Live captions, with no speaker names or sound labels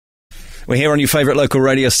We're here on your favourite local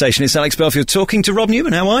radio station. It's Alex Belfield talking to Rob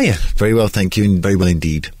Newman. How are you? Very well, thank you, and very well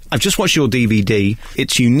indeed. I've just watched your DVD.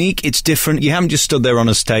 It's unique, it's different. You haven't just stood there on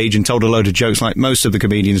a stage and told a load of jokes like most of the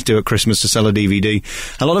comedians do at Christmas to sell a DVD.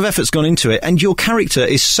 A lot of effort's gone into it, and your character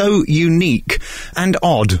is so unique and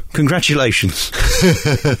odd. Congratulations.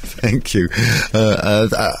 Thank you.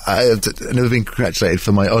 I've never been congratulated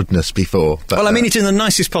for my oddness before. But, well, I mean it in the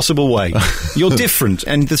nicest possible way. You're different,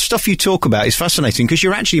 and the stuff you talk about is fascinating because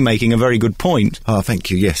you're actually making a very good point. Oh,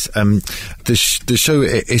 thank you, yes. The show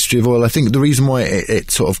History of Oil, I think the reason why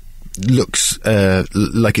it sort of looks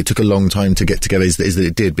like it took a long time to get together is that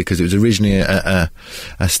it did, because it was originally a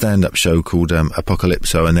stand-up show called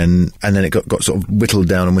Apocalypso, and then it got sort of whittled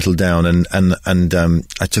down, and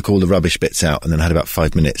I took all the rubbish bits out and then had about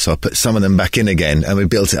 5 minutes, so I put some of them back in again and we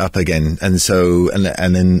built it up again, and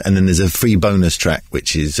then there's a free bonus track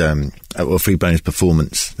which is free bonus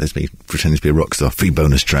performance. There's me pretending to be a rock star. Free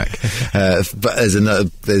bonus track, but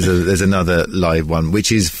there's another live one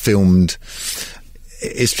which is filmed.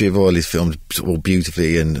 History of Oil is filmed all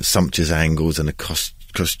beautifully and sumptuous angles and a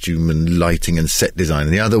costume and lighting and set design.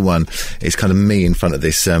 And the other one is kind of me in front of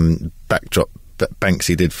this backdrop that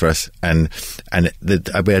Banksy did for us, and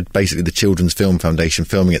we had basically the Children's Film Foundation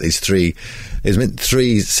filming at these three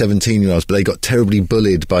 17-year-olds, but they got terribly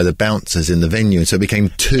bullied by the bouncers in the venue, and so it became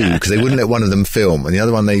two because they wouldn't let one of them film, and the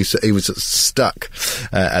other one he was sort of stuck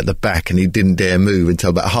at the back and he didn't dare move until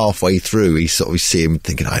about halfway through. He sort of see him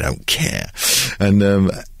thinking, I don't care,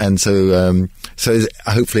 and so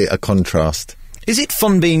hopefully a contrast. Is it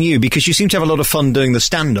fun being you? Because you seem to have a lot of fun doing the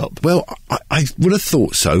stand-up. Well, I would have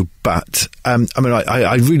thought so, but I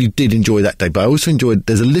really did enjoy that day. But I also enjoyed,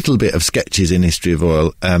 there's a little bit of sketches in History of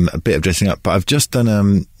Oil, a bit of dressing up. But I've just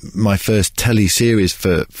done my first telly series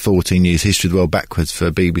for 14 years, History of the World Backwards, for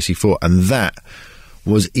BBC 4, and that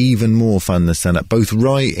was even more fun than stand-up. Both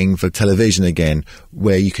writing for television again,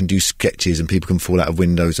 where you can do sketches and people can fall out of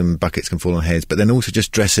windows and buckets can fall on heads, but then also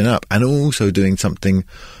just dressing up and also doing something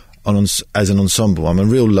as an ensemble. I'm a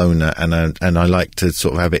real loner, and I like to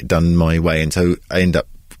sort of have it done my way, and so I end up,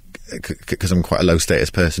 because I'm quite a low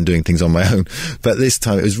status person, doing things on my own. But this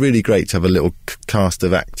time it was really great to have a little cast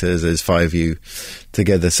of actors. There's 5 of you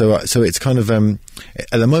together, so it's kind of at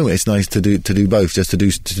the moment it's nice to do both, just to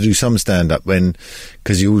do some stand up, when,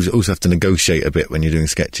 because you also have to negotiate a bit when you're doing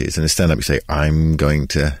sketches, and in stand up you say, I'm going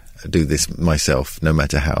to do this myself no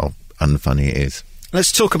matter how unfunny it is.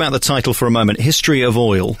 Let's talk about the title for a moment. History of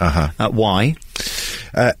Oil. Why?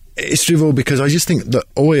 History of Oil, because I just think that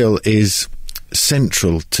oil is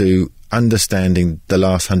central to understanding the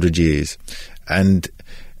last 100 years, and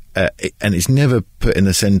it's never put in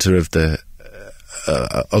the centre of the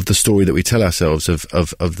story that we tell ourselves of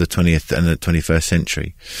the 20th and the 21st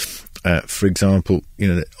century. For example,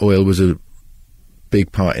 oil was a big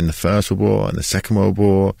part in the First World War and the Second World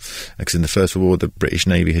War, because in the First World War the British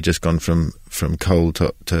Navy had just gone from coal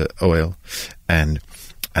to oil, and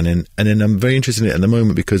then I'm very interested in it at the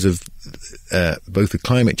moment because of both the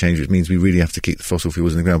climate change, which means we really have to keep the fossil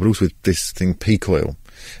fuels in the ground, but also with this thing, peak oil.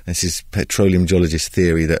 This is petroleum geologist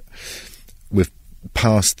theory that we've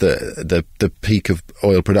passed the peak of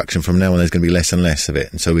oil production. From now on there's going to be less and less of it,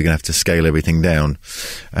 and so we're going to have to scale everything down.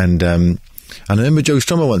 And I remember Joe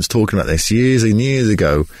Strummer once talking about this years and years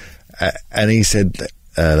ago, and he said,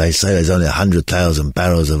 they say there's only 100,000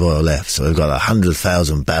 barrels of oil left, so we've got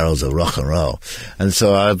 100,000 barrels of rock and roll. And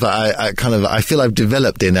so I feel I've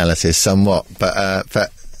developed the analysis somewhat, but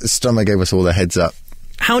Strummer gave us all the heads up.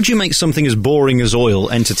 How do you make something as boring as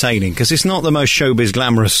oil entertaining? Because it's not the most showbiz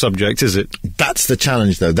glamorous subject, is it? That's the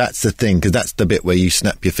challenge, though. That's the thing, because that's the bit where you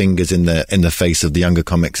snap your fingers in the face of the younger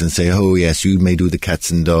comics and say, oh yes, you may do the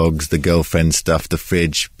cats and dogs, the girlfriend stuff, the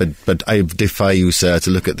fridge, but I defy you, sir,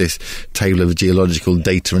 to look at this table of geological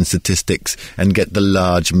data and statistics and get the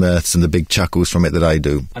large mirths and the big chuckles from it that I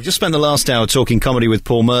do. I've just spent the last hour talking comedy with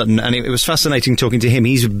Paul Merton, and it was fascinating talking to him.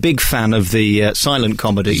 He's a big fan of the silent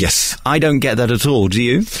comedy. Yes. I don't get that at all. Do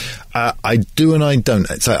you? I do and I don't.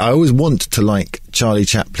 So I always want to like Charlie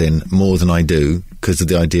Chaplin more than I do because of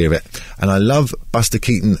the idea of it. And I love Buster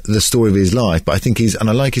Keaton, the story of his life, but I think and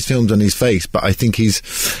I like his films on his face, but I think he's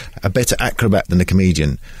a better acrobat than a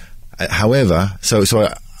comedian. However, so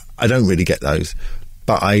I don't really get those,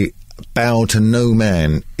 but I bow to no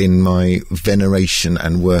man in my veneration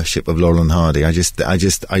and worship of Laurel and Hardy. I just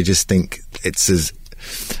think it's as...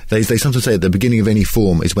 They sometimes say at the beginning of any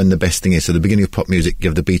form is when the best thing is. So the beginning of pop music, you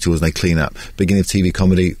have the Beatles, they clean up. Beginning of TV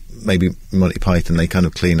comedy, maybe Monty Python, they kind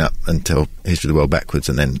of clean up until History of the World Backwards,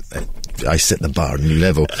 and then I set the bar at a new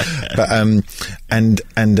level. But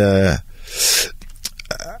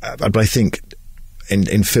I think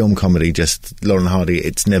in film comedy, just Laurel and Hardy,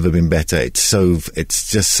 it's never been better. It's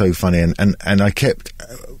just so funny, and I kept,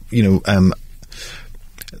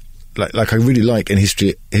 like I really like in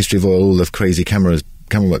History of Oil all the crazy camera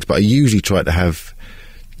works, but I usually try to have,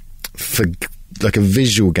 for like a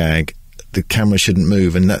visual gag, the camera shouldn't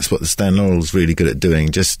move, and that's what the Stan Laurel's really good at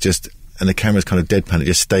doing. Just and the camera's kind of deadpan; it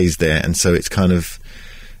just stays there, and so it's kind of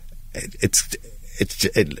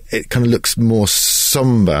it kind of looks more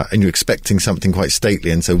somber, and you're expecting something quite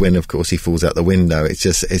stately, and so when of course he falls out the window, it's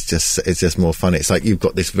just more fun. It's like you've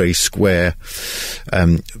got this very square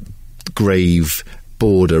grave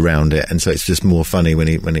board around it, and so it's just more funny when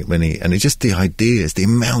he and it's just the ideas, the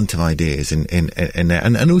amount of ideas in there,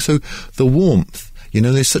 and also the warmth.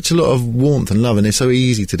 There's such a lot of warmth and love, and it's so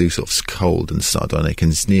easy to do sort of cold and sardonic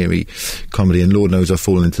and sneery comedy, and Lord knows I've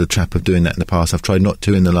fallen into the trap of doing that in the past. I've tried not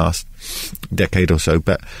to in the last decade or so,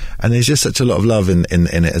 and there's just such a lot of love in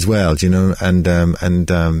it as well,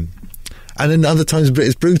 and then other times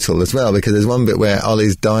it's brutal as well, because there's one bit where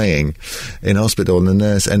Ollie's dying in hospital, and the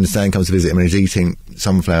nurse and Stan comes to visit him, and he's eating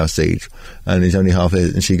sunflower seeds, and he's only half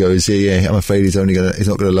it, and she goes, yeah, I'm afraid he's not going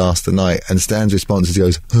to last the night. And Stan's response is, he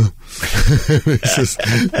goes, oh.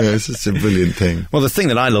 It's just a brilliant thing. Well, the thing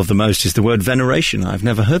that I love the most is the word veneration. I've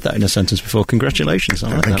never heard that in a sentence before. Congratulations.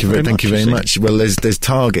 I like Thank you very much. Well, there's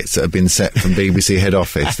targets that have been set from BBC head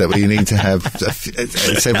office that you need to have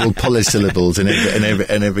several polysyllables in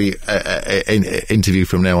every interview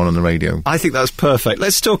from now on the radio. I think that's perfect.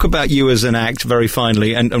 Let's talk about you as an act very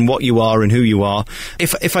finally, and what you are and who you are.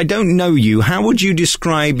 If I don't know you, how would you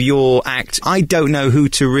describe your act? I don't know who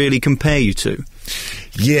to really compare you to.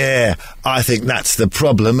 Yeah, I think that's the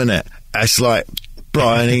problem, isn't it? It's like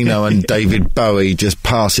Brian Eno and David Bowie just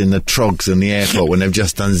passing the trogs in the airport when they've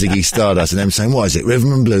just done Ziggy Stardust, and them saying, what is it,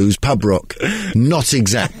 rhythm and blues, pub rock? Not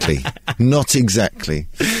exactly. Not exactly.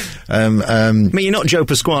 I mean, you're not Joe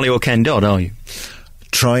Pasquale or Ken Dodd, are you?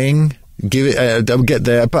 Trying. Give it, I'll get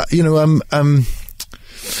there. But, yeah,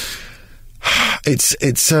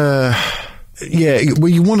 well,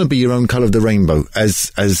 you want to be your own colour of the rainbow,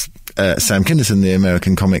 as Sam Kinison, the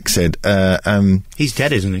American comic, said. He's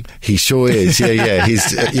dead, isn't he? He sure is. Yeah.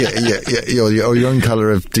 He's your own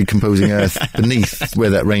colour of decomposing earth beneath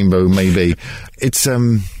where that rainbow may be. It's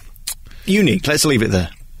unique. Let's leave it there.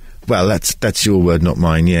 Well, that's your word, not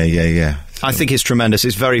mine. Yeah. I think it's tremendous.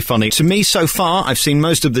 It's very funny. To me, so far, I've seen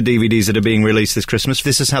most of the DVDs that are being released this Christmas.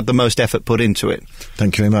 This has had the most effort put into it.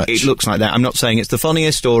 Thank you very much. It looks like that. I'm not saying it's the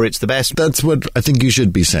funniest or it's the best. That's what I think you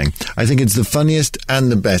should be saying. I think it's the funniest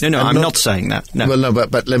and the best. No, I'm not saying that. No. Well, no,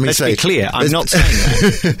 but let me say... Let's be clear. I'm not saying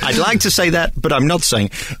that. I'd like to say that, but I'm not saying.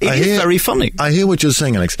 It is very funny. I hear what you're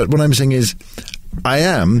saying, Alex, but what I'm saying is... I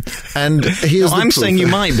am, and here's the I'm proof. saying you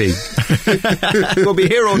might be. We'll be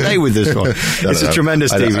here all day with this one. It's a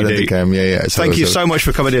tremendous DVD. I don't think I am. Yeah. Thank you so much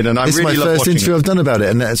for coming in, and I really love watching it. It's my first interview I've done about it,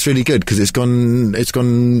 and that's really good because it's gone.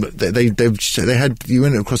 They had you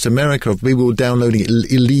went across America. People were downloading it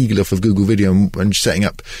illegal off of Google Video and setting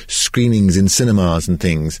up screenings in cinemas and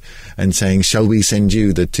things, and saying, "Shall we send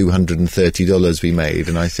you the $230 we made?"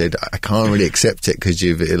 And I said, "I can't really accept it because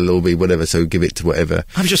it'll all be whatever. So give it to whatever."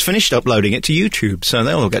 I've just finished uploading it to YouTube. So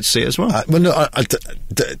they'll all get to see it as well. Well, no, I tell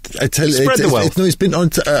you, spread the wealth. It's been on.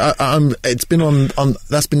 It's been on.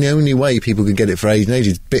 That's been the only way people could get it for ages and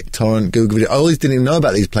ages. BitTorrent, Google Video. I always didn't even know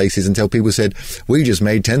about these places until people said, "We just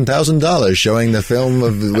made $10,000 showing the film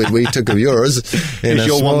we took of yours in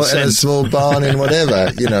a small barn in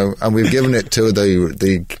whatever, and we've given it to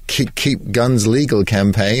the Keep Guns Legal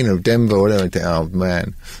campaign of Denver or whatever." Oh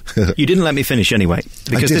man, you didn't let me finish anyway,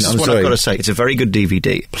 because this is what I've got to say. It's a very good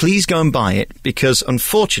DVD. Please go and buy it. Because,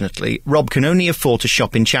 unfortunately, Rob can only afford to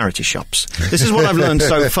shop in charity shops. This is what I've learned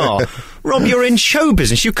so far. Rob, you're in show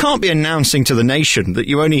business. You can't be announcing to the nation that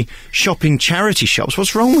you only shop in charity shops.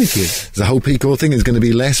 What's wrong with you? The whole Peacock thing is going to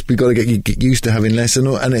be less. We've got to get used to having less, and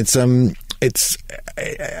it's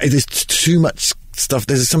there's too much stuff.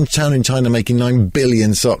 There's some town in China making 9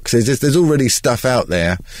 billion socks. There's already stuff out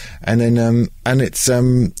there, and then it's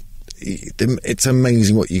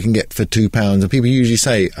amazing what you can get for £2, and people usually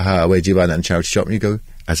say, where do you buy that in charity shop? And you go,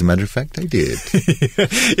 as a matter of fact, I did.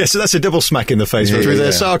 Yeah, so that's a double smack in the face through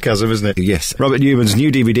their sarcasm, isn't it? Yes. Robert Newman's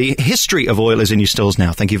new DVD, History of Oil, is in your stores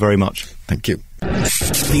now. Thank you very much. Thank you.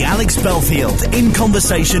 The Alex Belfield In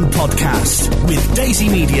Conversation podcast with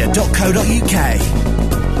daisymedia.co.uk.